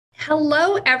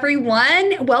Hello,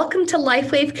 everyone. Welcome to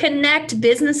LifeWave Connect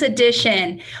Business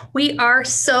Edition. We are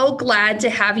so glad to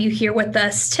have you here with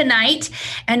us tonight,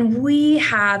 and we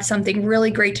have something really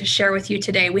great to share with you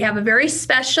today. We have a very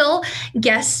special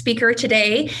guest speaker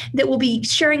today that will be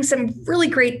sharing some really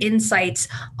great insights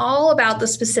all about the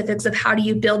specifics of how do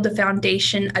you build the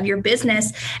foundation of your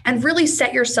business and really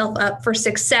set yourself up for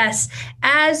success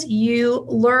as you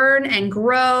learn and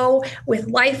grow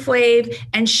with LifeWave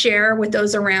and share with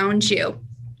those around you.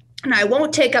 And I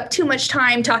won't take up too much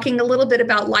time talking a little bit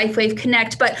about LifeWave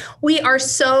Connect, but we are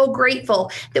so grateful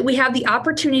that we have the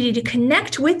opportunity to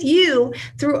connect with you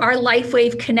through our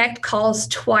LifeWave Connect calls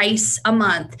twice a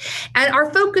month. And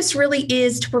our focus really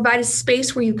is to provide a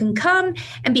space where you can come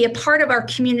and be a part of our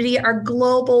community, our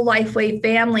global LifeWave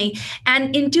family.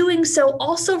 And in doing so,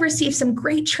 also receive some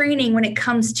great training when it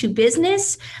comes to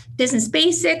business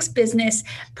basics, business,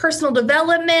 personal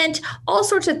development, all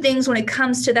sorts of things when it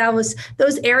comes to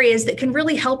those areas that can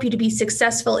really help you to be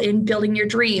successful in building your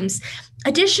dreams.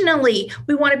 Additionally,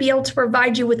 we want to be able to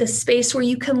provide you with a space where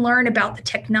you can learn about the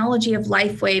technology of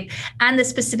LifeWave and the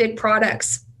specific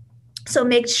products. So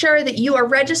make sure that you are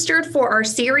registered for our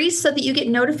series so that you get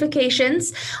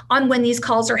notifications on when these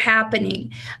calls are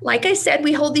happening. Like I said,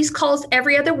 we hold these calls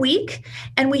every other week,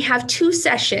 and we have two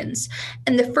sessions.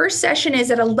 And the first session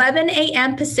is at 11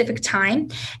 a.m. Pacific time.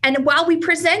 And while we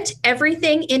present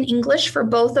everything in English for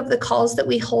both of the calls that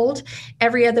we hold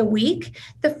every other week,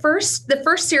 the first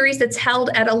series that's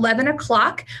held at 11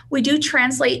 o'clock, we do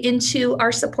translate into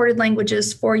our supported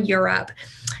languages for Europe.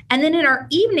 And then in our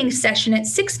evening session at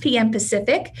 6 p.m.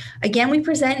 Pacific, again, we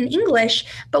present in English,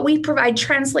 but we provide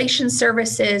translation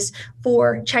services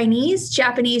for Chinese,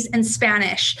 Japanese, and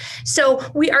Spanish. So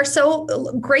we are so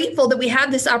grateful that we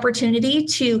have this opportunity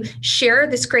to share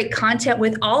this great content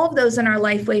with all of those in our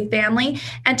LifeWave family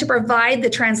and to provide the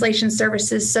translation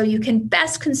services so you can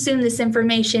best consume this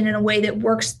information in a way that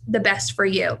works the best for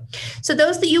you. So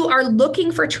those that you are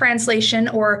looking for translation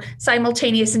or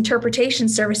simultaneous interpretation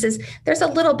services, there's a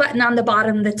little button on the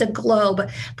bottom that's a globe.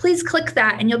 Please click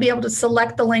that and you'll be able to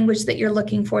select the language that you're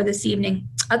looking for this evening.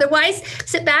 Otherwise,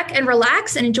 sit back and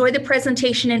relax and enjoy the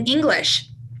presentation in English.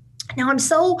 Now, I'm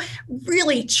so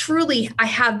I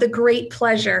have the great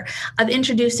pleasure of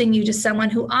introducing you to someone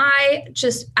who I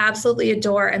just absolutely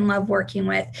adore and love working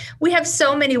with. We have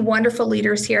so many wonderful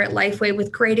leaders here at LifeWave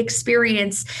with great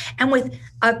experience and with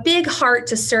a big heart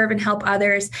to serve and help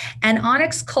others. And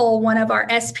Onyx Coale, one of our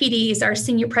SPDs, our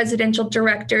Senior Presidential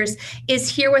Directors, is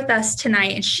here with us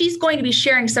tonight. And she's going to be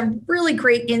sharing some really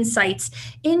great insights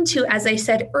into, as I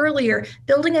said earlier,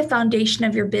 building a foundation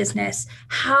of your business,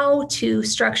 how to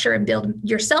structure and build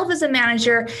yourself as a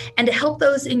manager, and to help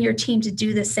those in your team to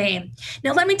do the same.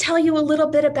 Now, let me tell you a little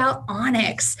bit about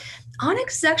Onyx.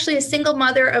 Onyx is actually a single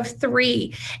mother of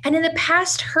 3. And in the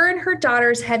past, her and her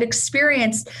daughters have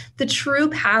experienced the true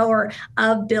power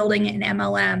of building an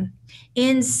MLM.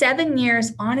 In 7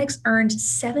 years, Onyx earned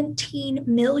 $17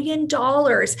 million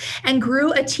and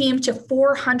grew a team to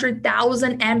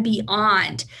 400,000 and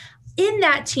beyond. In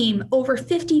that team, over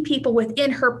 50 people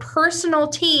within her personal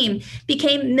team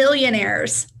became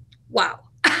millionaires. Wow.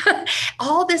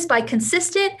 All this by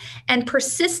consistent and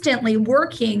persistently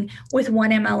working with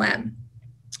one MLM.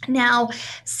 Now,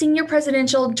 Senior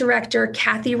Presidential Director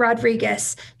Kathy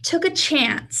Rodriguez took a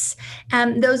chance.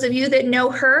 Those of you that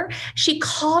know her, she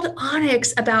called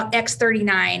Onyx about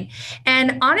X39.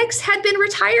 And Onyx had been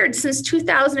retired since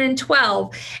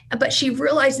 2012, but she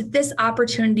realized that this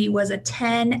opportunity was a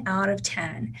 10 out of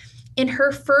 10. In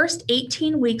her first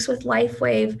 18 weeks with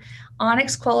LifeWave,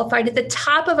 Onyx qualified at the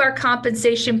top of our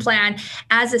compensation plan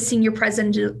as a senior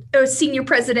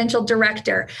presidential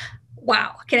director.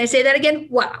 Wow. Can I say that again?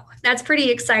 Wow. That's pretty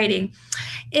exciting.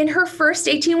 In her first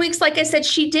 18 weeks, like I said,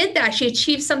 she did that. She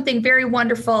achieved something very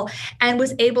wonderful and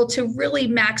was able to really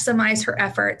maximize her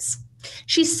efforts.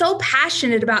 She's so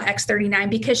passionate about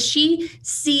X39 because she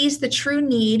sees the true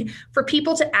need for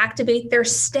people to activate their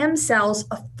stem cells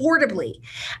affordably.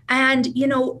 And,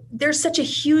 there's such a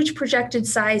huge projected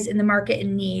size in the market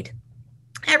and need.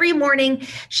 Every morning,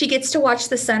 she gets to watch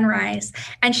the sunrise,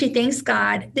 and she thanks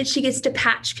God that she gets to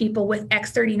patch people with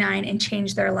X39 and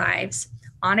change their lives.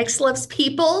 Onyx loves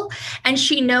people, and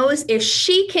she knows if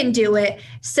she can do it,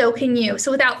 so can you. So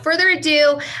without further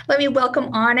ado, let me welcome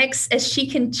Onyx as she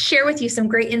can share with you some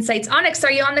great insights. Onyx,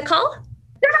 are you on the call?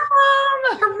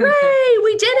 Hooray,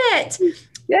 we did it.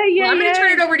 Yeah. Well, I'm going to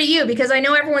turn it over to you because I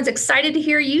know everyone's excited to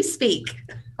hear you speak.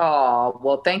 Oh,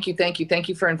 well, thank you. Thank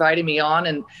you for inviting me on.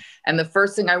 And the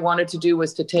first thing I wanted to do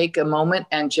was to take a moment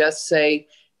and just say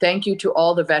thank you to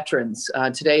all the veterans.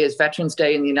 Today is Veterans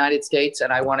Day in the United States,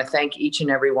 and I want to thank each and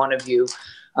every one of you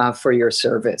for your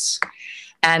service.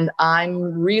 And I'm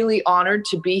really honored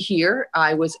to be here.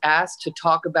 I was asked to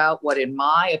talk about what, in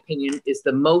my opinion, is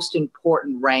the most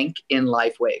important rank in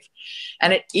LifeWave.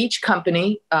 And at each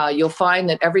company, you'll find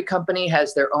that every company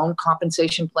has their own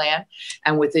compensation plan.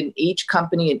 And within each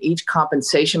company and each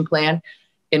compensation plan,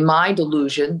 in my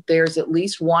delusion, there's at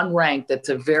least one rank that's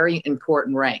a very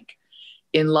important rank.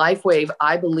 In LifeWave,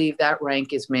 I believe that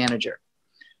rank is manager.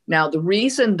 Now, the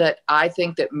reason that I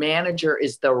think that manager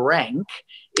is the rank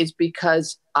is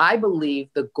because I believe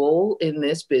the goal in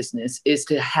this business is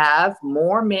to have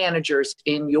more managers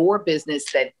in your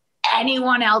business than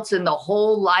anyone else in the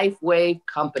whole LifeWave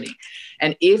company.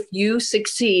 And if you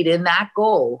succeed in that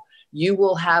goal, you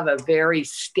will have a very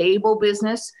stable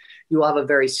business. You will have a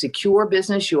very secure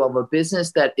business. You will have a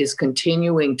business that is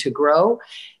continuing to grow,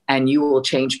 and you will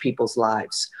change people's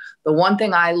lives. The one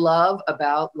thing I love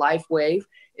about LifeWave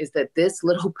is that this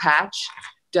little patch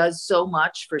does so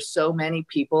much for so many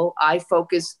people. I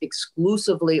focus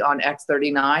exclusively on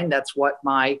X39. That's what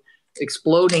my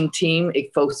exploding team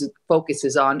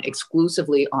focuses on,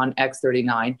 exclusively on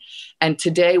X39. And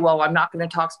today, while I'm not going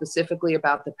to talk specifically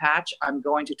about the patch, I'm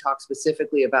going to talk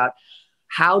specifically about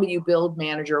how do you build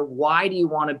manager? Why do you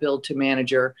want to build to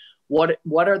manager? What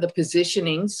are the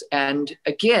positionings? And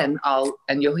again,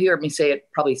 you'll hear me say it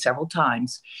probably several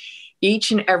times,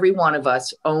 each and every one of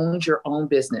us owns your own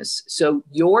business. So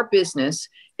your business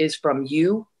is from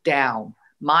you down.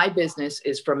 My business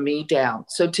is from me down.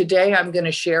 So today I'm going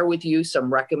to share with you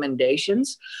some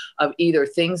recommendations of either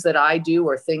things that I do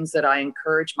or things that I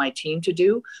encourage my team to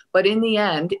do. But in the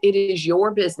end, it is your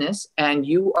business and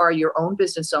you are your own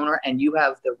business owner, and you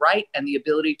have the right and the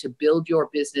ability to build your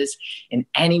business in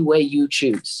any way you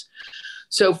choose.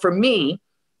 So for me,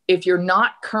 if you're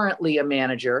not currently a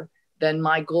manager, then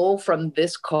my goal from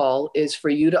this call is for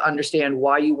you to understand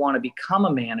why you want to become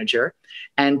a manager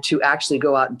and to actually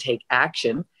go out and take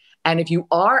action. And if you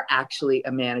are actually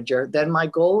a manager, then my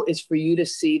goal is for you to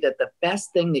see that the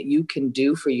best thing that you can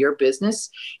do for your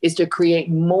business is to create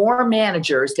more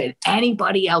managers than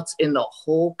anybody else in the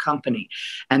whole company.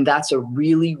 And that's a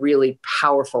really, really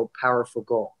powerful, powerful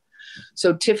goal.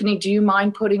 So Tiffany, do you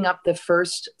mind putting up the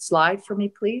first slide for me,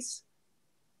 please?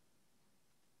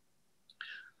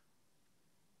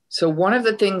 So one of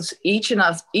the things each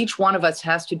one of us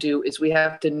has to do is we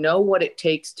have to know what it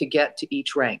takes to get to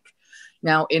each rank.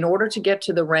 Now, in order to get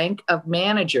to the rank of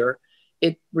manager,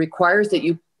 it requires that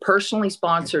you personally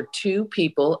sponsor 2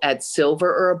 people at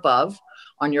silver or above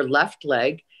on your left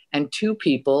leg and 2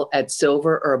 people at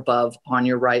silver or above on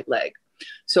your right leg.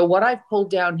 So what I've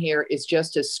pulled down here is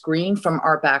just a screen from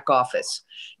our back office.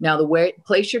 Now, the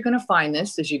place you're going to find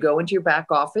this is you go into your back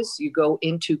office, you go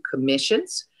into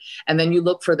commissions, and then you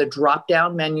look for the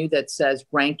drop-down menu that says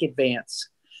Rank Advance.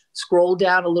 Scroll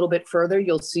down a little bit further,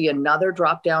 you'll see another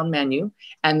drop-down menu,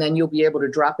 and then you'll be able to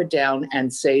drop it down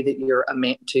and say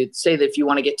that say that if you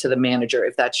want to get to the manager,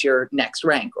 if that's your next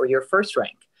rank or your first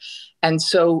rank. And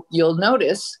so you'll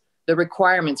notice the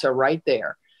requirements are right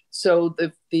there. So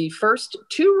the first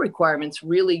 2 requirements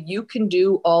really you can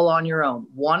do all on your own.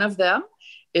 One of them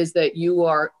is that you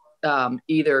are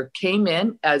either came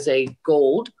in as a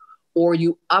gold or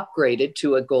you upgraded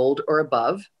to a gold or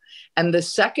above. And the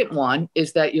second one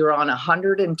is that you're on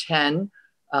 110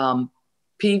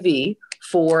 PV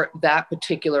for that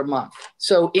particular month.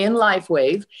 So in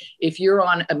LifeWave, if you're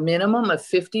on a minimum of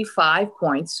 55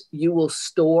 points, you will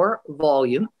store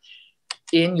volume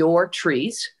in your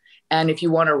trees. And if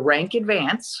you want to rank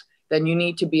advance, then you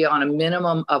need to be on a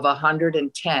minimum of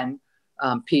 110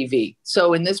 PV.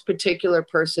 So in this particular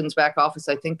person's back office,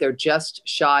 I think they're just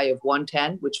shy of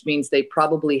 110, which means they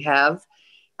probably have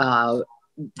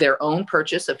their own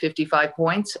purchase of 55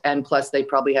 points. And plus they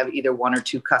probably have either 1 or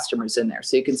 2 customers in there.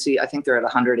 So you can see, I think they're at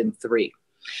 103.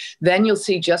 Then you'll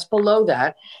see just below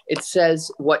that, it says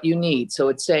what you need. So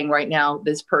it's saying right now,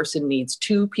 this person needs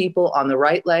 2 people on the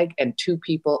right leg and 2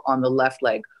 people on the left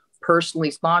leg, personally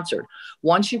sponsored.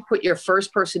 Once you put your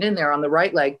first person in there on the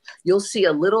right leg, you'll see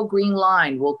a little green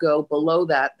line will go below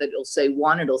that it'll say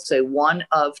 1, it'll say 1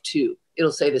 of 2.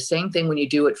 It'll say the same thing when you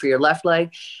do it for your left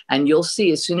leg. And you'll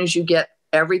see as soon as you get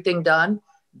everything done,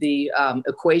 the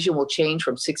equation will change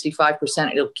from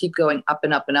 65%. It'll keep going up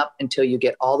and up and up until you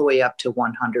get all the way up to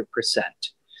 100%.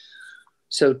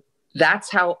 So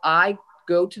that's how I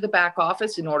go to the back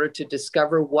office in order to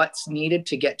discover what's needed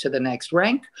to get to the next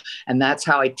rank. And that's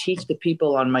how I teach the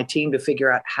people on my team to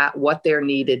figure out what they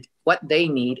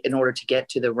need in order to get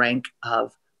to the rank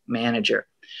of manager.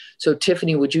 So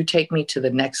Tiffany, would you take me to the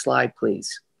next slide,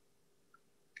 please?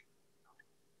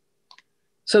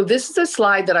 So this is a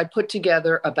slide that I put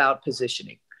together about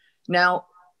positioning. Now,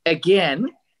 again,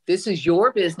 This is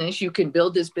your business. You can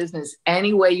build this business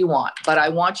any way you want. But I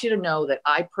want you to know that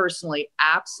I personally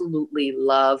absolutely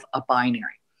love a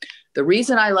binary. The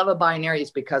reason I love a binary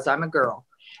is because I'm a girl.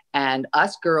 And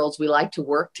us girls, we like to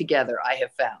work together, I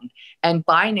have found. And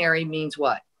binary means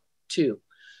what? Two.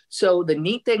 So the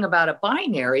neat thing about a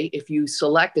binary, if you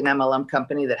select an MLM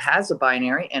company that has a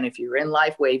binary, and if you're in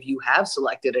LifeWave, you have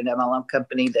selected an MLM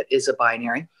company that is a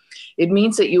binary, it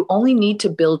means that you only need to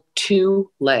build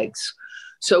two legs.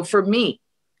 So for me,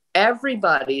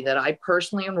 everybody that I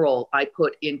personally enroll, I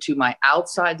put into my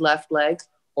outside left leg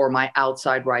or my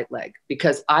outside right leg,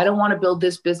 because I don't want to build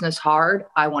this business hard.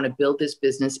 I want to build this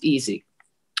business easy.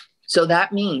 So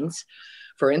that means,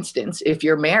 for instance, if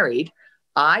you're married,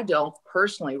 I don't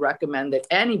personally recommend that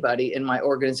anybody in my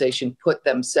organization put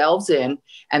themselves in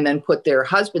and then put their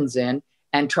husbands in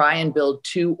and try and build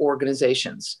two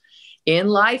organizations. In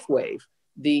LifeWave,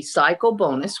 the cycle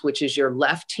bonus, which is your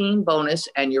left team bonus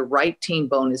and your right team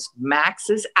bonus,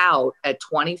 maxes out at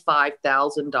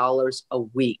 $25,000 a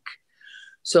week.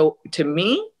 So to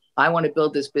me, I want to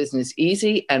build this business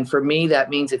easy. And for me, that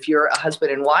means if you're a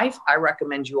husband and wife, I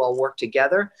recommend you all work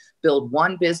together, build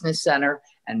one business center,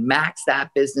 and max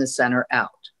that business center out.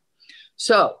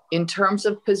 So in terms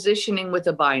of positioning with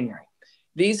a binary,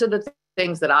 these are the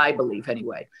things that I believe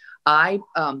anyway. I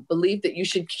believe that you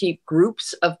should keep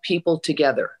groups of people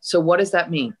together. So what does that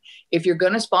mean? If you're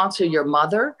going to sponsor your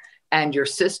mother and your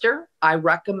sister, I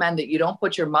recommend that you don't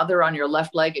put your mother on your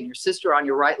left leg and your sister on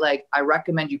your right leg. I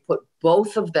recommend you put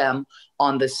both of them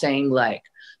on the same leg.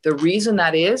 The reason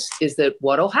that is that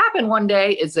what'll happen one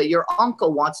day is that your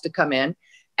uncle wants to come in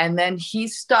and then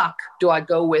he's stuck. Do I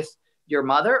go with your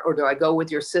mother or do I go with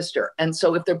your sister? And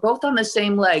so if they're both on the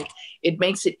same leg, it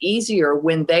makes it easier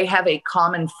when they have a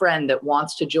common friend that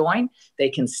wants to join, they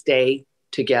can stay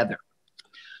together.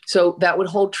 So that would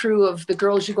hold true of the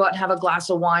girls you go out and have a glass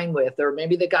of wine with, or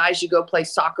maybe the guys you go play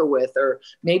soccer with, or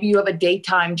maybe you have a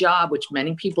daytime job, which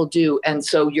many people do. And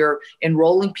so you're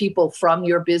enrolling people from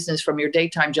your business, from your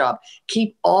daytime job.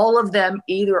 Keep all of them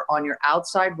either on your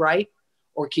outside right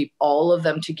or keep all of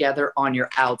them together on your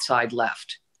outside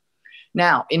left.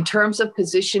 Now, in terms of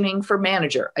positioning for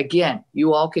manager, again,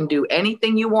 you all can do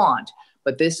anything you want,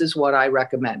 but this is what I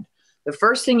recommend. The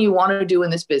first thing you want to do in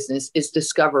this business is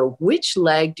discover which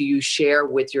leg do you share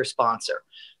with your sponsor.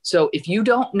 So if you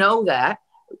don't know that,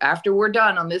 after we're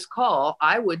done on this call,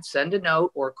 I would send a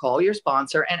note or call your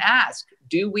sponsor and ask,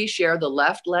 do we share the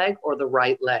left leg or the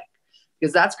right leg?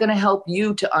 Because that's going to help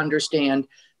you to understand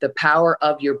the power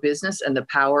of your business and the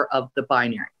power of the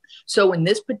binary. So in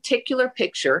this particular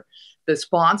picture, the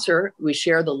sponsor, we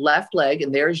share the left leg,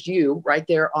 and there's you right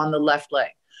there on the left leg.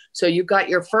 So you've got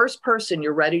your first person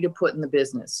you're ready to put in the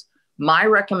business. My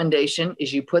recommendation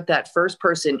is you put that first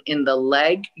person in the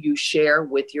leg you share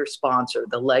with your sponsor,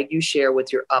 the leg you share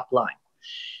with your upline.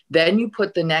 Then you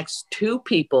put the next two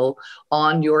people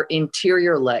on your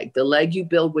interior leg, the leg you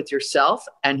build with yourself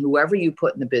and whoever you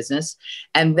put in the business.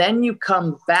 And then you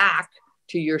come back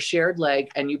to your shared leg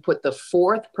and you put the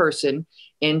fourth person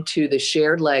into the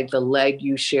shared leg, the leg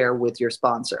you share with your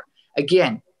sponsor.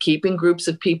 Again, keeping groups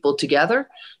of people together.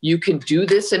 You can do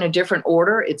this in a different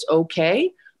order. It's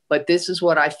okay. But this is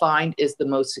what I find is the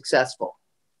most successful.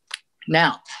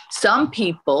 Now, some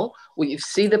people, well, you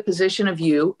see the position of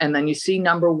you and then you see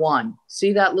number one.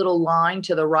 See that little line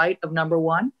to the right of number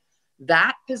one?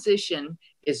 That position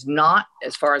is not,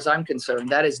 as far as I'm concerned,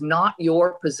 that is not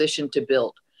your position to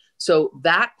build. So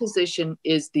that position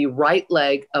is the right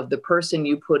leg of the person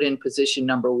you put in position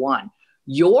number one.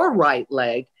 Your right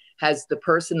leg has the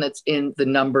person that's in the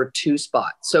number two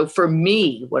spot. So for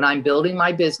me, when I'm building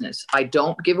my business, I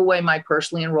don't give away my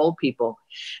personally enrolled people.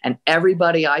 And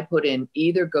everybody I put in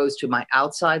either goes to my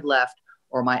outside left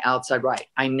or my outside right.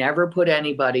 I never put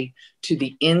anybody to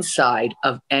the inside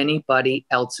of anybody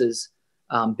else's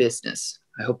business.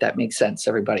 I hope that makes sense,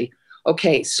 everybody.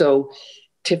 Okay, so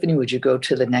Tiffany, would you go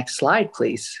to the next slide,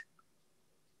 please?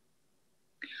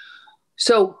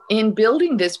 So in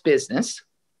building this business,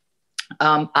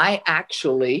 I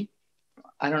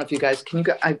don't know if you guys, can you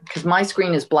go, because my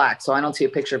screen is black, so I don't see a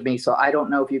picture of me, so I don't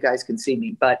know if you guys can see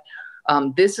me, but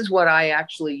this is what I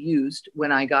actually used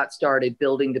when I got started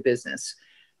building the business.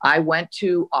 I went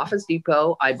to Office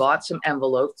Depot, I bought some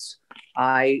envelopes,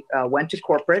 I went to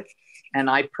corporate, and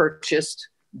I purchased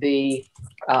the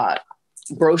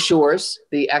brochures,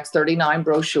 the X39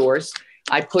 brochures.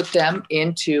 I put them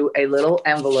into a little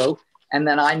envelope, and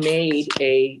then I made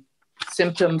a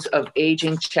symptoms of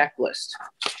aging checklist.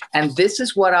 And this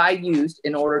is what I used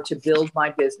in order to build my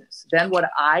business. Then what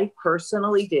I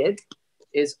personally did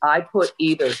is I put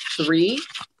either 3,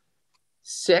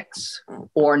 6,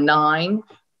 or 9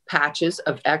 patches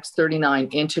of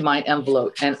X39 into my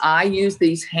envelope. And I use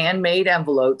these handmade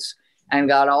envelopes and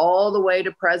got all the way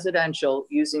to presidential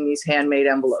using these handmade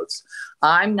envelopes.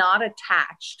 I'm not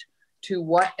attached to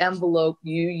what envelope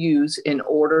you use in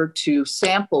order to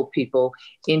sample people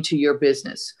into your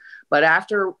business. But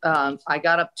after I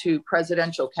got up to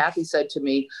presidential, Kathy said to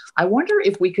me, I wonder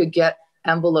if we could get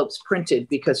envelopes printed,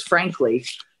 because frankly,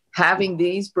 having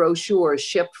these brochures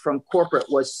shipped from corporate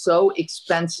was so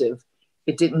expensive,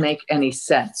 it didn't make any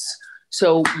sense.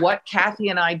 So what Kathy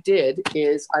and I did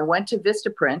is I went to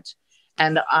Vistaprint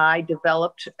and I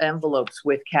developed envelopes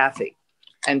with Kathy.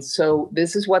 And so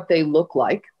this is what they look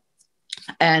like.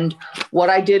 And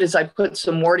what I did is I put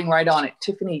some wording right on it.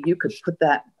 Tiffany, you could put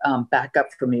that back up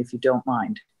for me if you don't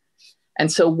mind.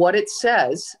 And so what it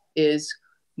says is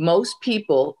most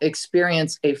people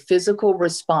experience a physical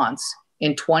response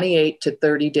in 28 to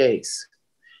 30 days.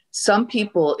 Some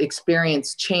people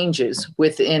experience changes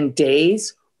within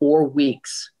days or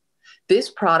weeks. This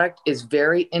product is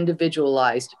very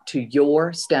individualized to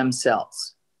your stem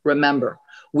cells. Remember,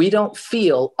 we don't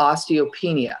feel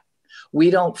osteopenia. We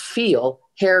don't feel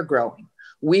hair growing.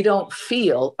 We don't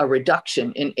feel a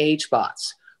reduction in age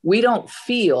spots. We don't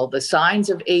feel the signs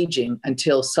of aging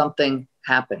until something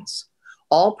happens.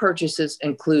 All purchases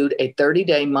include a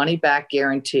 30-day money-back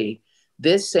guarantee.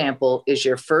 This sample is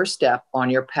your first step on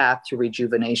your path to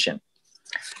rejuvenation.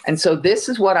 And so this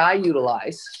is what I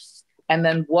utilize. And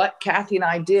then what Kathy and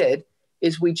I did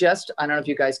is I don't know if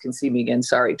you guys can see me again,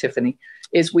 sorry, Tiffany,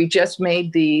 is we just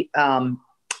made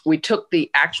we took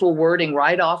the actual wording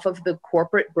right off of the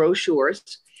corporate brochures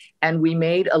and we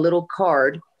made a little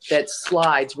card that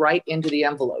slides right into the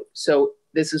envelope. So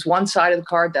this is one side of the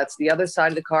card, that's the other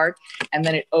side of the card, and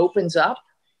then it opens up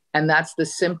and that's the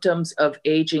symptoms of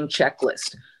aging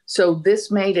checklist. So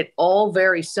this made it all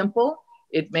very simple.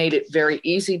 It made it very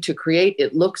easy to create.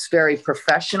 It looks very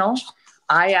professional.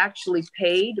 I actually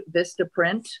paid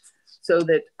Vistaprint so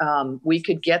that we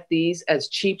could get these as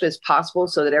cheap as possible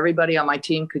so that everybody on my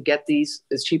team could get these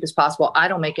as cheap as possible. I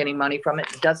don't make any money from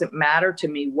it. It doesn't matter to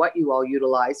me what you all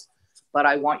utilize, but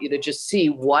I want you to just see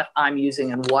what I'm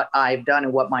using and what I've done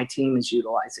and what my team is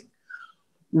utilizing.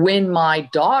 When my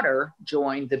daughter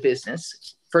joined the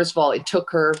business, first of all, it took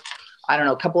her, I don't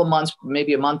know, a couple of months,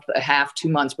 maybe a month and a half, 2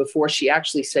 months before she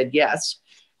actually said yes.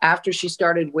 After she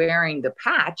started wearing the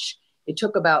patch, it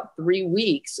took about 3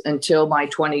 weeks until my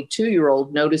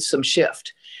 22-year-old noticed some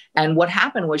shift. And what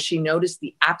happened was she noticed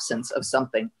the absence of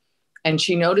something. And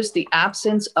she noticed the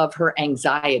absence of her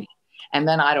anxiety. And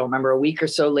then I don't remember, a week or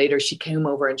so later, she came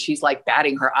over and she's like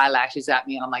batting her eyelashes at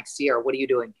me. And I'm like, Sierra, what are you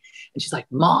doing? And she's like,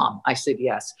 Mom. I said,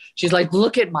 yes. She's like,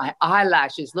 look at my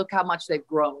eyelashes. Look how much they've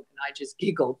grown. And I just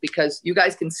giggled because you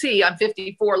guys can see I'm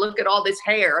 54. Look at all this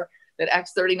hair that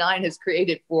X39 has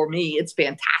created for me. It's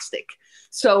fantastic.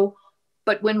 So,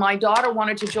 but when my daughter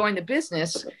wanted to join the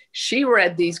business, she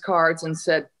read these cards and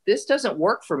said, this doesn't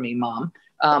work for me, Mom.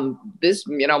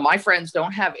 My friends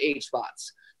don't have age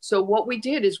spots. So what we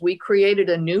did is we created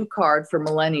a new card for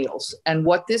millennials. And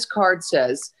what this card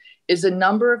says is a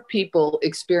number of people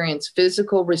experience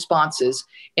physical responses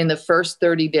in the first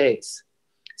 30 days.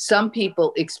 Some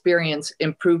people experience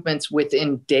improvements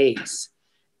within days.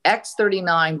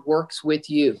 X39 works with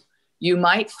you. You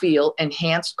might feel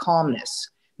enhanced calmness,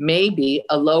 maybe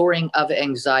a lowering of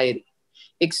anxiety,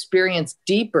 experience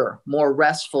deeper, more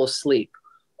restful sleep,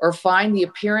 or find the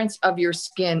appearance of your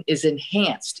skin is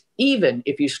enhanced, even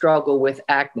if you struggle with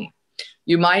acne.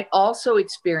 You might also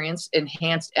experience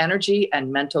enhanced energy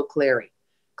and mental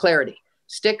clarity.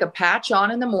 Stick a patch on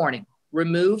in the morning,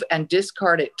 remove and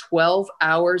discard it 12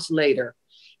 hours later.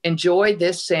 Enjoy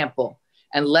this sample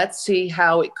and let's see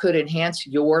how it could enhance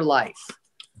your life.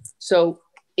 So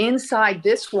inside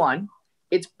this one,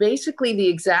 it's basically the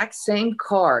exact same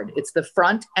card. It's the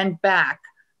front and back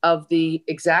of the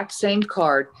exact same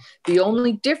card. The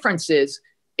only difference is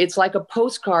it's like a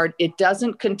postcard. It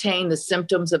doesn't contain the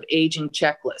symptoms of aging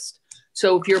checklist.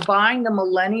 So if you're buying the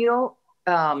millennial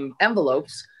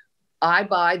envelopes, I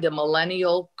buy the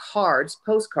millennial cards,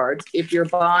 postcards. If you're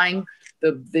buying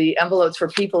the envelopes for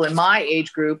people in my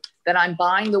age group, then I'm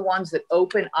buying the ones that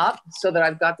open up so that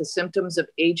I've got the symptoms of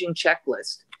aging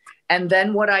checklist. And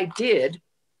then what I did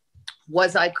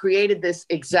was I created this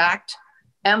exact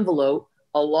envelope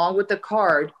along with the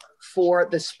card for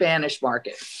the Spanish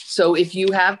market. So if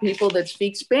you have people that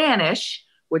speak Spanish,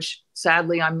 which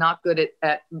sadly I'm not good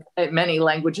at many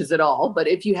languages at all, but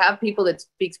if you have people that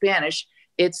speak Spanish,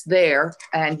 it's there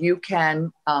and you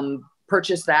can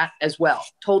purchase that as well.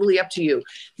 Totally up to you.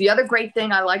 The other great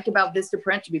thing I liked about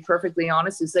Vistaprint, to be perfectly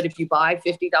honest, is that if you buy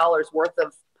 $50 worth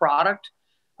of product,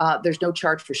 there's no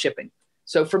charge for shipping.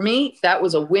 So for me, that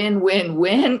was a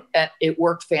win-win-win, and it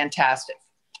worked fantastic.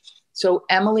 So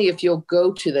Emily, if you'll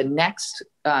go to the next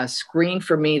screen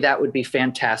for me, that would be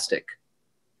fantastic.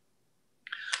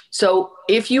 So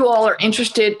if you all are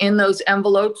interested in those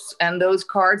envelopes and those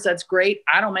cards, that's great.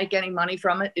 I don't make any money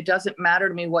from it. It doesn't matter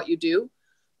to me what you do,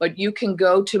 but you can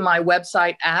go to my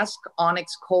website,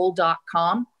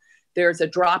 askonyxcoale.com. There's a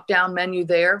drop-down menu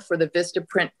there for the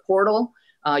Vistaprint portal.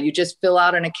 You just fill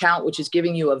out an account, which is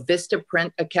giving you a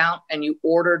Vistaprint account, and you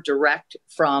order direct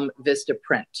from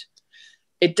Vistaprint.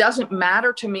 It doesn't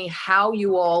matter to me how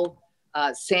you all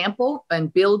sample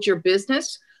and build your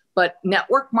business, but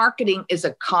network marketing is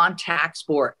a contact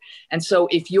sport. And so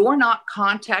if you're not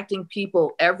contacting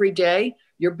people every day,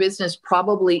 your business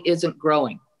probably isn't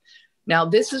growing. Now,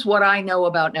 this is what I know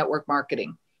about network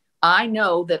marketing. I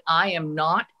know that I am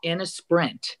not in a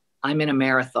sprint, I'm in a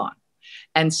marathon.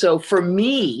 And so for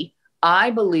me,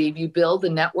 I believe you build a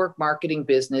network marketing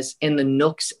business in the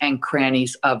nooks and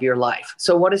crannies of your life.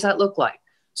 So what does that look like?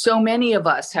 So many of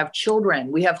us have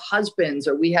children, we have husbands,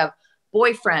 or we have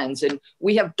boyfriends, and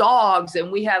we have dogs,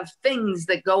 and we have things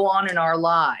that go on in our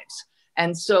lives.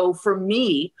 And so for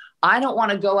me, I don't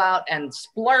want to go out and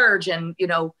splurge and,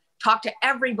 talk to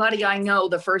everybody I know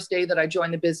the first day that I join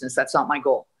the business. That's not my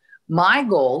goal. My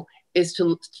goal is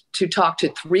to talk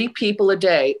to 3 people a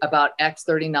day about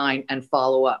X39 and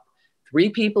follow up. 3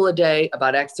 people a day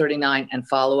about X39 and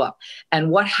follow up.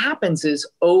 And what happens is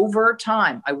over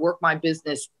time, I work my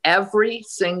business every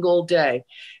single day.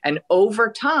 And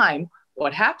over time,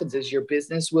 what happens is your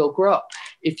business will grow.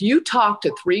 If you talk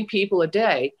to 3 people a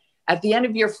day, at the end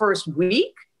of your first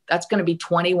week, that's going to be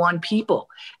 21 people.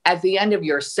 At the end of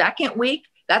your second week,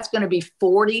 that's going to be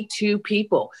 42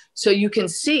 people. So you can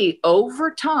see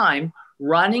over time,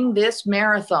 running this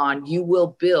marathon, you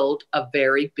will build a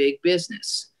very big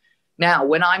business. Now,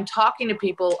 when I'm talking to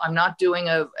people, I'm not doing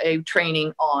a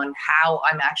training on how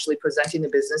I'm actually presenting the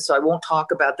business, so I won't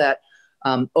talk about that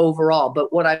overall.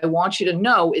 But what I want you to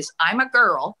know is I'm a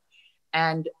girl,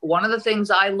 and one of the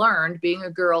things I learned being a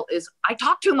girl is I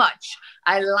talk too much.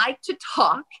 I like to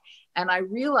talk, and I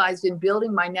realized in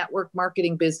building my network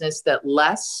marketing business that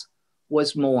less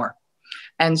was more.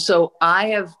 And so I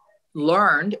have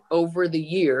learned over the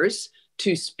years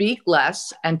to speak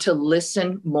less and to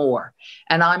listen more.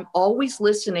 And I'm always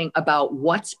listening about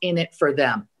what's in it for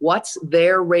them. What's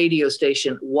their radio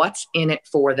station? What's in it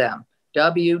for them?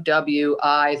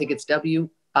 I think it's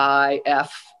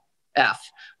WIFF.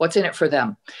 What's in it for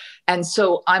them? And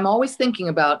so I'm always thinking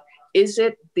about, is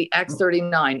it the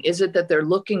X39? Is it that they're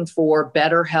looking for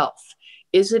better health?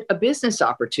 Is it a business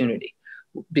opportunity?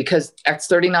 Because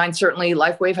X39, certainly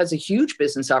LifeWave has a huge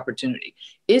business opportunity.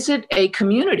 Is it a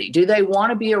community? Do they want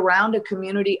to be around a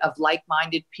community of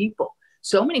like-minded people?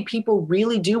 So many people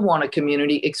really do want a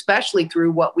community, especially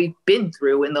through what we've been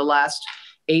through in the last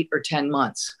 8 or 10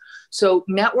 months. So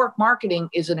network marketing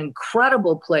is an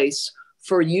incredible place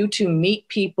for you to meet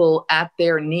people at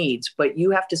their needs, but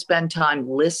you have to spend time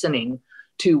listening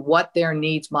to what their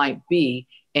needs might be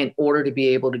in order to be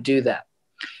able to do that.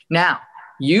 Now,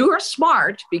 you are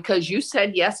smart because you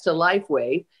said yes to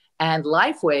LifeWave, and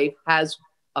LifeWave has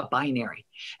a binary.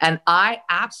 And I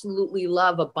absolutely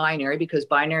love a binary because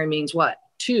binary means what?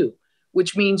 2,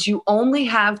 which means you only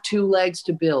have 2 legs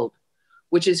to build,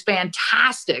 which is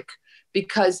fantastic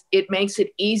because it makes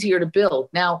it easier to build.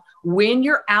 Now, when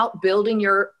you're out building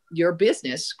your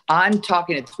business, I'm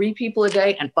talking to 3 people a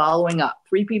day and following up,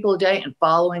 3 people a day and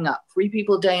following up, 3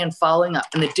 people a day and following up.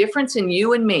 And the difference in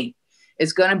you and me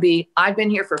is going to be, I've been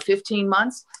here for 15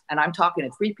 months and I'm talking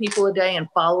to 3 people a day and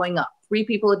following up, 3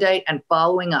 people a day and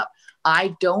following up.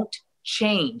 I don't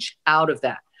change out of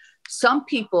that. Some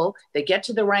people, they get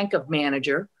to the rank of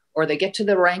manager or they get to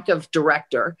the rank of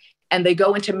director and they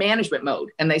go into management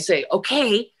mode and they say,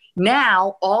 okay,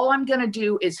 now all I'm going to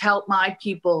do is help my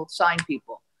people sign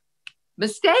people.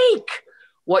 Mistake.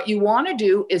 What you want to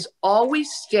do is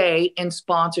always stay in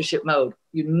sponsorship mode.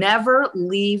 You never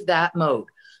leave that mode.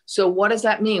 So what does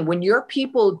that mean? When your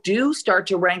people do start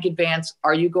to rank advance,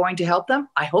 are you going to help them?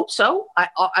 I hope so.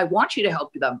 I want you to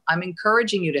help them. I'm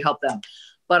encouraging you to help them.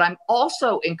 But I'm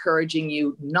also encouraging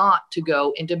you not to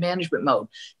go into management mode.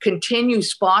 Continue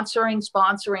sponsoring.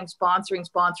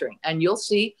 And you'll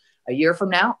see a year from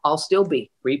now, I'll still be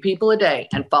 3 people a day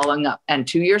and following up. And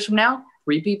 2 years from now,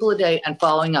 3 people a day and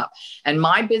following up. And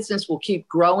my business will keep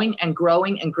growing and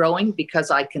growing and growing because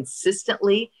I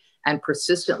consistently and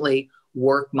persistently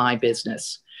work my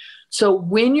business. So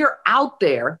when you're out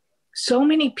there, so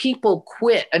many people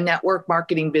quit a network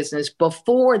marketing business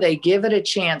before they give it a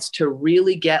chance to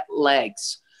really get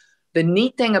legs. The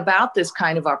neat thing about this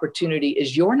kind of opportunity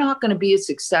is you're not going to be a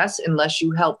success unless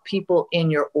you help people in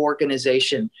your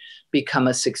organization become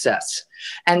a success.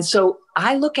 And so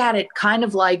I look at it kind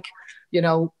of like,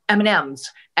 M&Ms.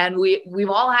 And we've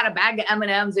all had a bag of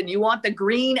M&Ms, and you want the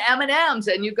green M&Ms,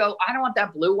 and you go, I don't want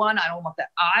that blue one. I don't want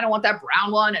that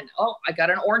brown one. And oh, I got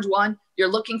an orange one. You're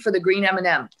looking for the green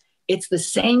M&M. It's the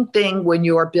same thing when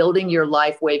you're building your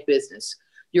LifeWave business.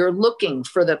 You're looking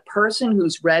for the person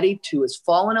who's has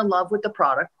fallen in love with the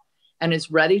product and is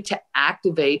ready to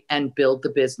activate and build the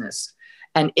business.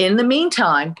 And in the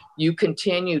meantime, you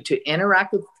continue to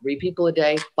interact with 3 people a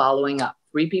day, following up,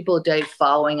 3 people a day,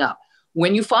 following up.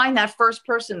 When you find that first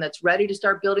person that's ready to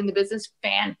start building the business,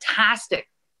 fantastic.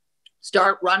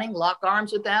 Start running, lock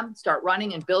arms with them, start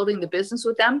running and building the business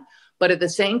with them. But at the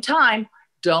same time,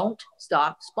 don't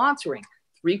stop sponsoring.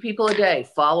 3 people a day,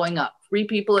 following up, 3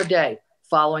 people a day,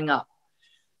 following up.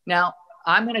 Now,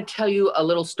 I'm going to tell you a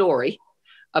little story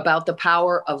about the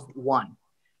power of one.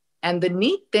 And the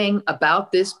neat thing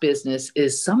about this business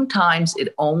is sometimes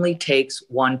it only takes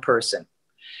one person.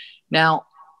 Now,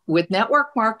 with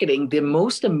network marketing, the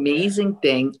most amazing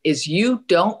thing is you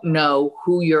don't know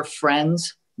who your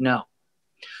friends know.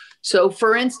 So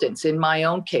for instance, in my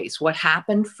own case, what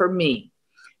happened for me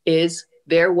is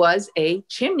there was a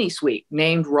chimney sweep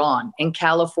named Ron in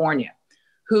California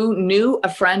who knew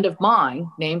a friend of mine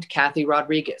named Kathy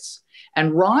Rodriguez.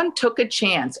 And Ron took a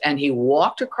chance and he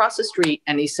walked across the street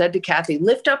and he said to Kathy,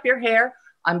 lift up your hair.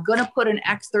 I'm going to put an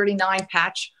X39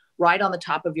 patch right on the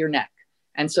top of your neck.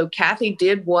 And so Kathy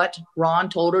did what Ron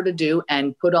told her to do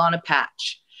and put on a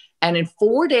patch. And in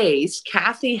 4 days,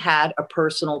 Kathy had a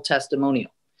personal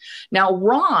testimonial. Now,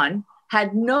 Ron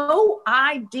had no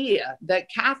idea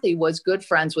that Kathy was good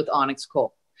friends with Onyx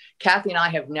Coale. Kathy and I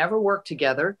have never worked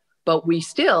together, but we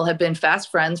still have been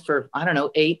fast friends for,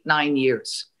 8, 9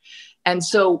 years. And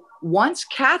so once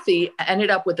Kathy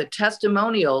ended up with a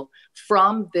testimonial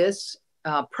from this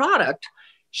product,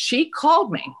 she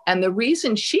called me. And the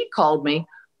reason she called me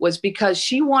was because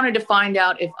she wanted to find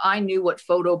out if I knew what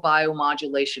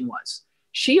photobiomodulation was.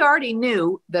 She already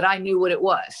knew that I knew what it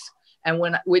was. And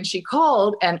when she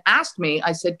called and asked me,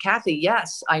 I said, Kathy,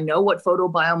 yes, I know what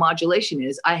photobiomodulation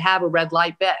is. I have a red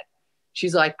light bed.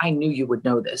 She's like, I knew you would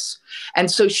know this. And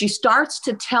so she starts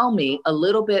to tell me a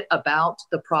little bit about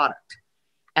the product.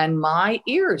 And my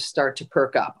ears start to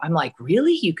perk up. I'm like,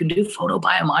 really? You can do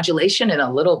photobiomodulation in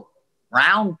a little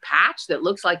round patch that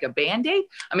looks like a Band-Aid?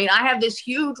 I mean, I have this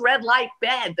huge red light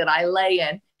bed that I lay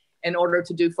in order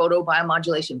to do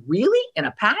photobiomodulation. Really? In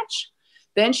a patch?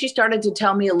 Then she started to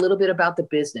tell me a little bit about the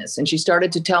business, and she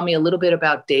started to tell me a little bit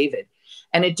about David.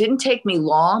 And it didn't take me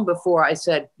long before I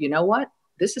said, you know what?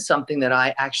 This is something that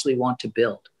I actually want to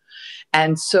build.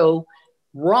 And so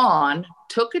Ron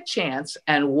took a chance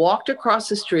and walked across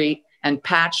the street and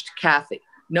patched Kathy.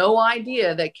 No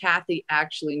idea that Kathy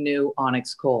actually knew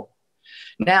Onyx Coale.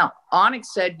 Now,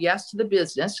 Onyx said yes to the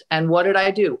business. And what did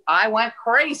I do? I went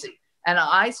crazy and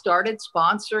I started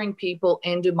sponsoring people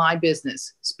into my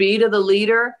business. Speed of the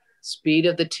leader, speed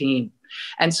of the team.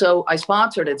 And so I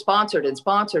sponsored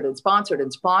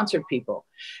people.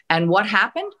 And what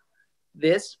happened?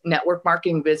 This network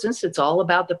marketing business, it's all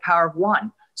about the power of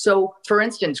one. So for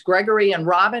instance, Gregory and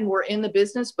Robin were in the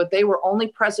business, but they were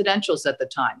only presidentials at the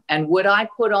time. And would I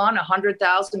put on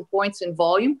 100,000 points in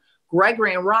volume?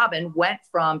 Gregory and Robin went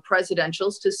from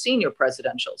presidentials to senior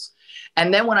presidentials.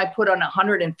 And then when I put on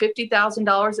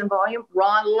 $150,000 in volume,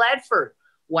 Ron Ledford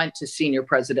went to senior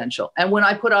presidential. And when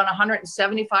I put on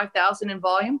 175,000 in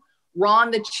volume,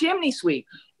 Ron the chimney sweep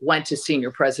went to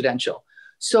senior presidential.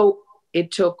 So it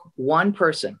took one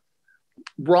person.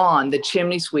 Ron the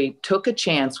chimney sweep took a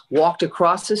chance, walked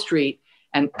across the street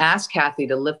and asked Kathy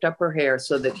to lift up her hair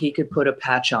so that he could put a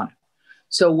patch on it.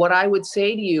 So what I would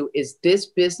say to you is this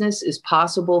business is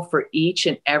possible for each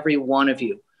and every one of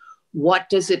you. What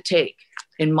does it take?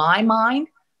 In my mind,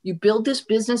 you build this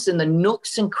business in the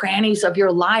nooks and crannies of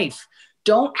your life.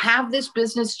 Don't have this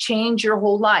business change your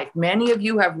whole life. Many of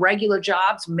you have regular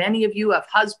jobs. Many of you have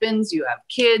husbands, you have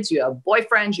kids, you have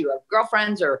boyfriends, you have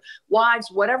girlfriends or wives,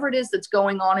 whatever it is that's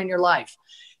going on in your life.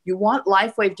 You want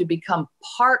LifeWave to become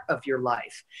part of your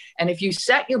life. And if you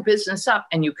set your business up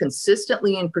and you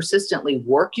consistently and persistently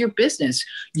work your business,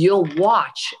 you'll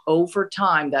watch over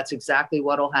time. That's exactly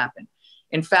what will happen.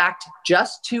 In fact,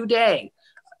 just today,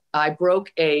 I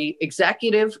broke a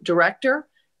executive director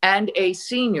and a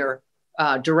senior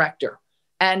director.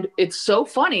 And it's so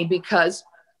funny because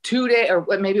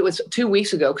maybe it was 2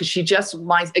 weeks ago, because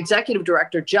my executive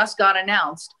director just got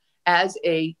announced as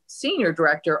a senior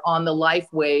director on the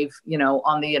LifeWave,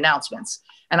 on the announcements.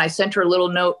 And I sent her a little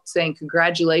note saying,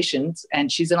 congratulations.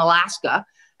 And she's in Alaska.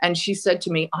 And she said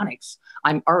to me, Onyx,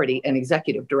 I'm already an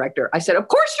executive director. I said, of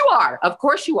course you are. Of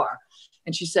course you are.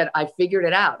 And she said, I figured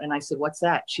it out. And I said, what's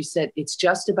that? She said, it's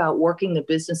just about working the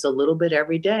business a little bit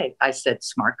every day. I said,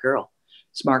 smart girl,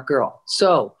 smart girl.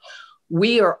 So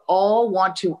we are all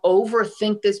want to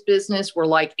overthink this business. We're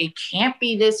like, it can't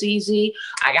be this easy.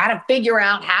 I got to figure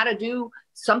out how to do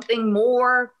something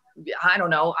more. I don't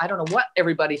know what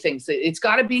everybody thinks. It's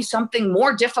got to be something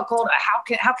more difficult.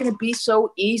 How can it be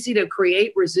so easy to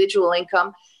create residual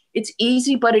income? It's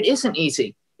easy, but it isn't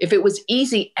easy. If it was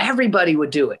easy, everybody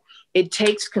would do it. It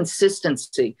takes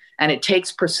consistency and it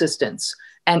takes persistence.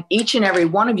 And each and every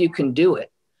one of you can do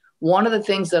it. One of the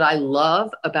things that I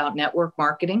love about network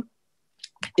marketing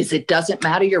is it doesn't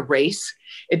matter your race.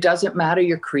 It doesn't matter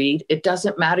your creed. It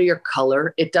doesn't matter your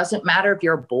color. It doesn't matter if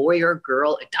you're a boy or a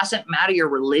girl. It doesn't matter your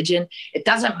religion. It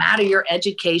doesn't matter your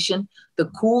education. The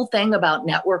cool thing about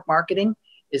network marketing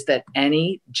is that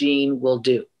any gene will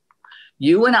do.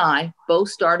 You and I both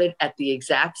started at the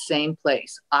exact same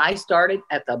place. I started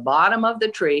at the bottom of the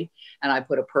tree and I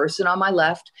put a person on my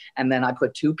left and then I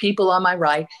put two people on my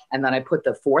right and then I put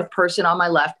the fourth person on my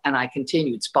left and I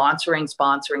continued sponsoring.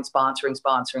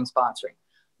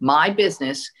 My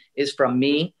business is from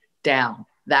me down.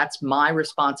 That's my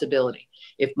responsibility.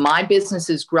 If my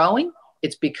business is growing,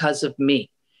 it's because of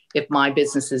me. If my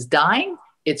business is dying,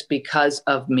 it's because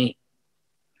of me.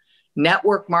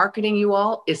 Network marketing, you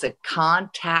all, is a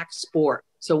contact sport.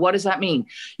 So what does that mean?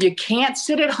 You can't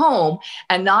sit at home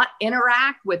and not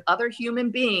interact with other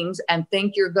human beings and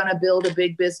think you're going to build a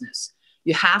big business.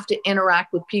 You have to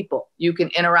interact with people. You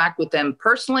can interact with them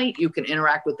personally. You can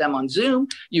interact with them on Zoom.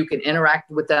 You can interact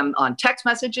with them on text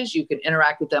messages. You can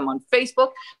interact with them on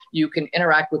Facebook. You can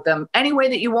interact with them any way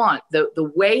that you want.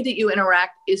 The way that you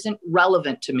interact isn't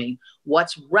relevant to me.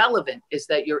 What's relevant is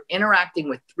that you're interacting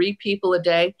with 3 people a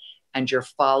day and you're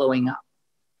following up.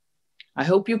 I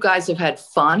hope you guys have had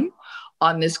fun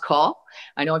on this call.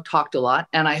 I know I've talked a lot,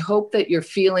 and I hope that you're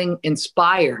feeling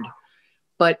inspired.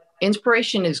 But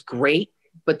inspiration is great,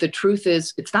 but the truth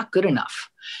is it's not good enough.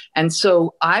 And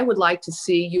so I would like to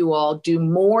see you all do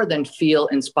more than feel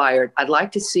inspired. I'd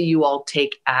like to see you all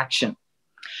take action.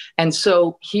 And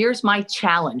so here's my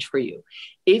challenge for you.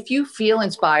 If you feel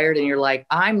inspired and you're like,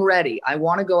 I'm ready, I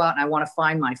want to go out and I want to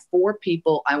find my 4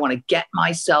 people, I want to get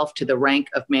myself to the rank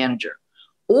of manager.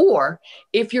 Or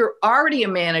if you're already a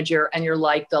manager and you're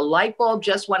like, the light bulb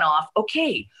just went off,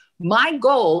 okay, my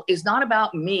goal is not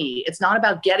about me. It's not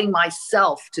about getting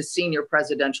myself to senior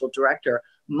presidential director.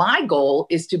 My goal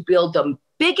is to build the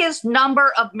biggest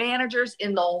number of managers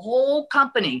in the whole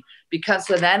company, because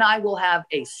then I will have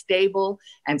a stable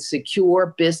and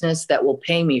secure business that will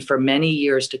pay me for many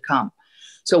years to come.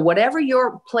 So whatever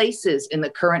your place is in the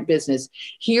current business,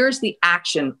 here's the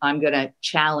action I'm going to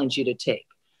challenge you to take.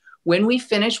 When we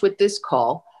finish with this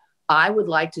call, I would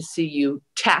like to see you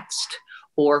text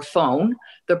or phone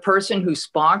the person who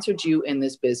sponsored you in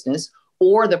this business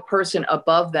or the person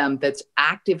above them that's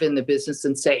active in the business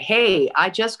and say, hey, I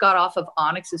just got off of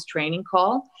Onyx's training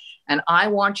call, and I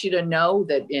want you to know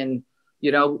that in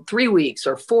 3 weeks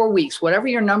or 4 weeks, whatever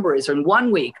your number is, or in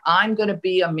 1 week, I'm going to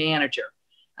be a manager,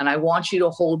 and I want you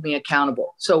to hold me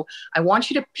accountable. So I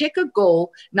want you to pick a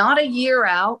goal, not a year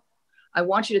out. I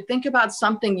want you to think about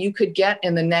something you could get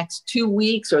in the next 2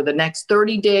 weeks or the next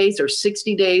 30 days or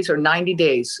 60 days or 90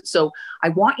 days. So I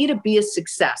want you to be a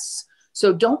success.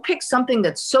 So don't pick something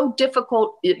that's so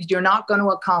difficult you're not going to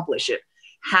accomplish it.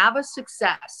 Have a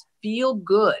success. Feel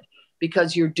good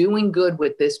because you're doing good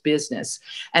with this business.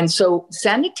 And so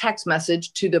send a text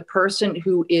message to the person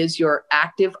who is your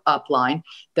active upline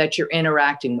that you're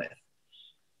interacting with.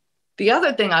 The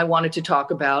other thing I wanted to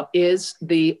talk about is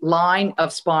the line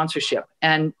of sponsorship.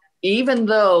 And even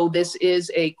though this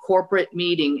is a corporate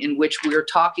meeting in which we're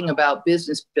talking about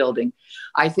business building,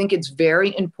 I think it's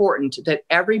very important that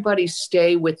everybody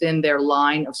stay within their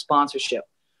line of sponsorship.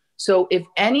 So if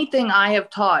anything I have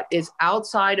taught is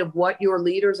outside of what your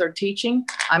leaders are teaching,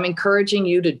 I'm encouraging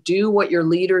you to do what your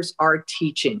leaders are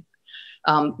teaching.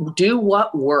 Do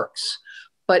what works.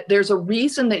 But there's a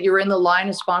reason that you're in the line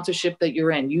of sponsorship that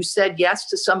you're in. You said yes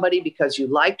to somebody because you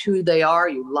liked who they are,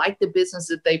 you liked the business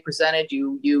that they presented,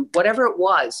 you whatever it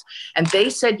was. And they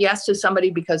said yes to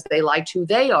somebody because they liked who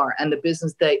they are and the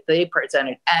business they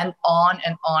presented, and on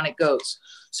it goes.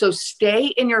 So stay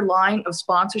in your line of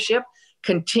sponsorship,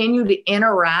 continue to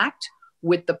interact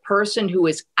with the person who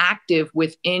is active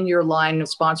within your line of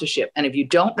sponsorship. And if you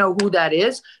don't know who that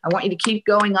is, I want you to keep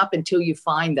going up until you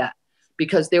find that.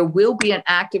 Because there will be an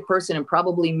active person and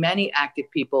probably many active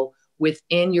people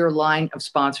within your line of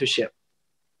sponsorship.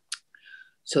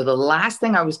 So the last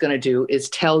thing I was going to do is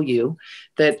tell you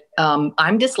that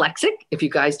I'm dyslexic, if you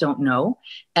guys don't know,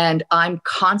 and I'm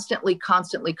constantly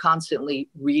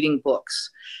reading books.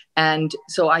 And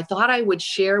so I thought I would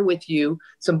share with you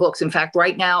some books. In fact,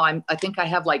 right now, I think I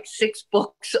have like 6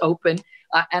 books open,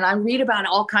 and I read about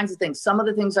all kinds of things. Some of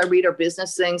the things I read are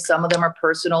business things. Some of them are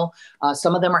personal.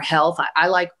 Some of them are health. I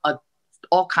like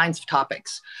all kinds of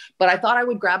topics. But I thought I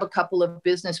would grab a couple of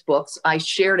business books. I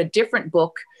shared a different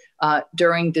book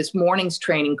during this morning's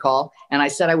training call, and I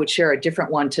said I would share a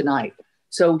different one tonight.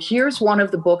 So here's one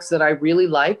of the books that I really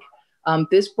like.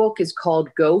 This book is called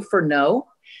Go for No,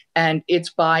 and it's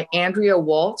by Andrea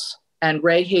Waltz, and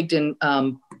Ray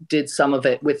Higdon did some of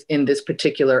it within this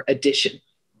particular edition.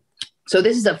 So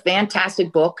this is a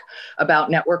fantastic book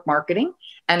about network marketing,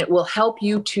 and it will help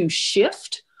you to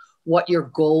shift what your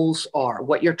goals are,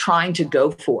 what you're trying to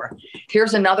go for.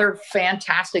 Here's another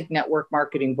fantastic network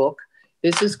marketing book.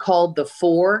 This is called The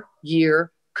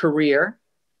 4-Year Career.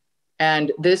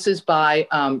 And this is by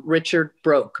Richard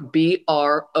Broke, Brooke.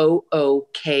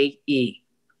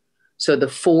 So The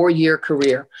 4-Year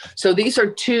Career. So these are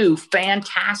 2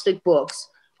 fantastic books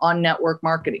on network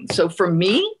marketing. So for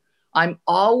me, I'm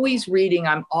always reading,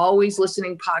 I'm always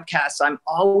listening podcasts, I'm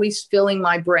always filling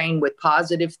my brain with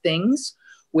positive things,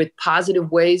 with positive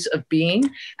ways of being.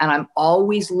 And I'm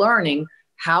always learning,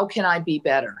 how can I be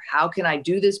better? How can I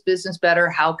do this business better?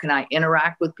 How can I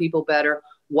interact with people better?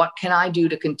 What can I do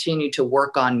to continue to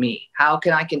work on me? How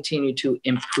can I continue to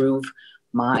improve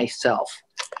myself?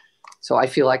 So I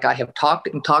feel like I have talked,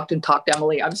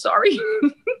 Emily. I'm sorry.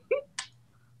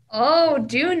 Oh,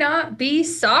 do not be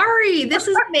sorry. This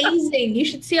is amazing. You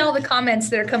should see all the comments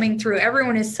that are coming through.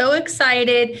 Everyone is so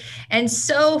excited and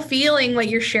so feeling what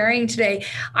you're sharing today.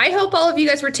 I hope all of you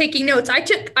guys were taking notes. I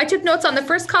took notes on the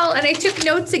first call, and I took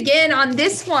notes again on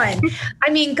this one.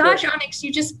 I mean, gosh, Onyx,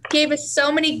 you just gave us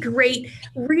so many great,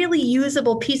 really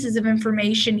usable pieces of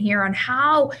information here on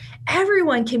how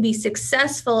everyone can be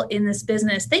successful in this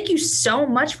business. Thank you so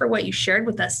much for what you shared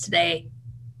with us today.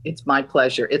 It's my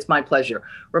pleasure. It's my pleasure.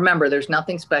 Remember, there's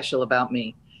nothing special about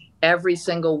me. Every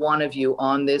single one of you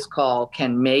on this call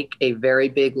can make a very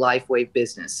big LifeWave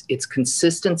business. It's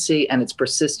consistency and it's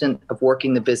persistent of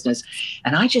working the business.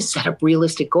 And I just set up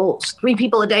realistic goals. 3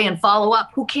 people a day and follow up.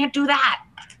 Who can't do that?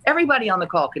 Everybody on the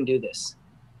call can do this.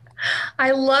 I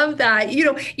love that. You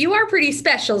know, you are pretty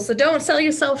special, so don't sell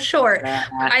yourself short.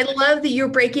 I love that you're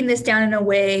breaking this down in a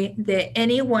way that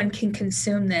anyone can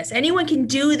consume this. Anyone can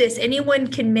do this. Anyone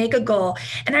can make a goal.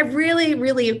 And I really,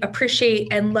 really appreciate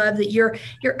and love that you're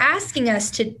asking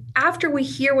us to, after we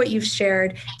hear what you've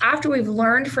shared, after we've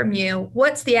learned from you,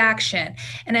 what's the action?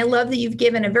 And I love that you've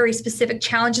given a very specific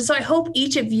challenge. And so I hope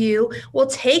each of you will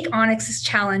take Onyx's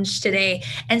challenge today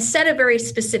and set a very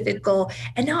specific goal,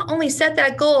 and not only set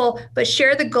that goal, but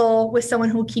share the goal with someone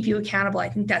who will keep you accountable. I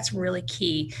think that's really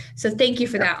key. So thank you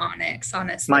for that, Onyx,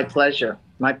 honestly. My pleasure.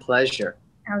 My pleasure.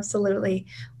 Absolutely.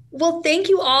 Well, thank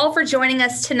you all for joining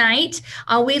us tonight.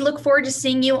 We look forward to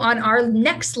seeing you on our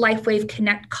next LifeWave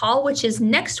Connect call, which is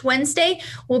next Wednesday.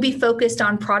 We'll be focused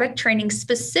on product training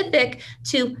specific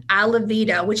to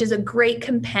Alavita, which is a great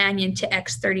companion to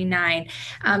X39.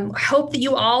 I hope that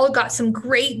you all got some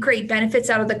great benefits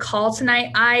out of the call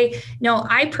tonight. I know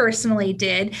I personally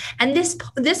did. And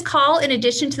this call, in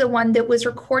addition to the one that was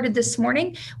recorded this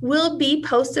morning, will be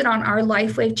posted on our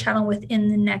LifeWave channel within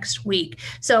the next week.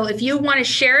 So if you want to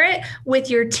share it with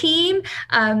your team,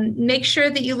 make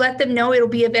sure that you let them know it'll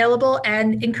be available,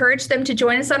 and encourage them to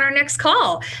join us on our next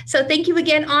call. So thank you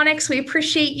again, Onyx. We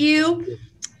appreciate you.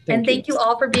 Thank you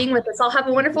all for being with us. I'll have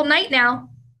a wonderful night now.